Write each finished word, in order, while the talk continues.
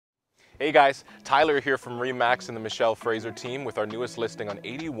Hey guys, Tyler here from Remax and the Michelle Fraser team with our newest listing on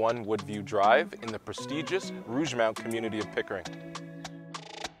 81 Woodview Drive in the prestigious Rougemount community of Pickering.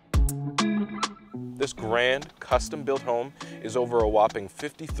 This grand, custom-built home is over a whopping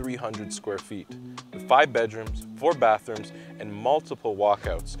 5,300 square feet, with 5 bedrooms, 4 bathrooms, and multiple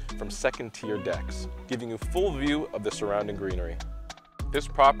walkouts from second-tier decks, giving you full view of the surrounding greenery. This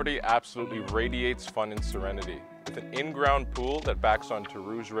property absolutely radiates fun and serenity. With an in-ground pool that backs onto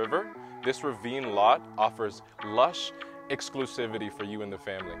Rouge River, this ravine lot offers lush exclusivity for you and the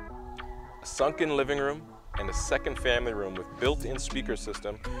family. A sunken living room and a second family room with built-in speaker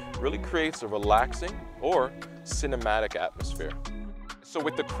system really creates a relaxing or cinematic atmosphere. So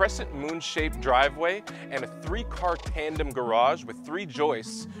with the crescent moon-shaped driveway and a 3-car tandem garage with 3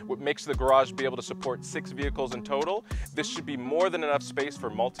 joists, what makes the garage be able to support 6 vehicles in total, this should be more than enough space for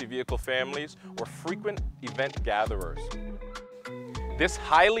multi-vehicle families or frequent event gatherers. This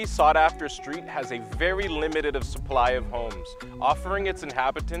highly sought-after street has a very limited supply of homes, offering its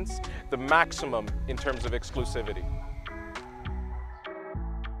inhabitants the maximum in terms of exclusivity.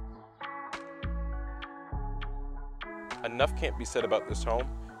 Enough can't be said about this home.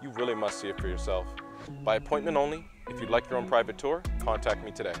 You really must see it for yourself. By appointment only. If you'd like your own private tour, contact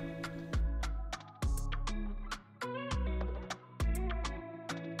me today.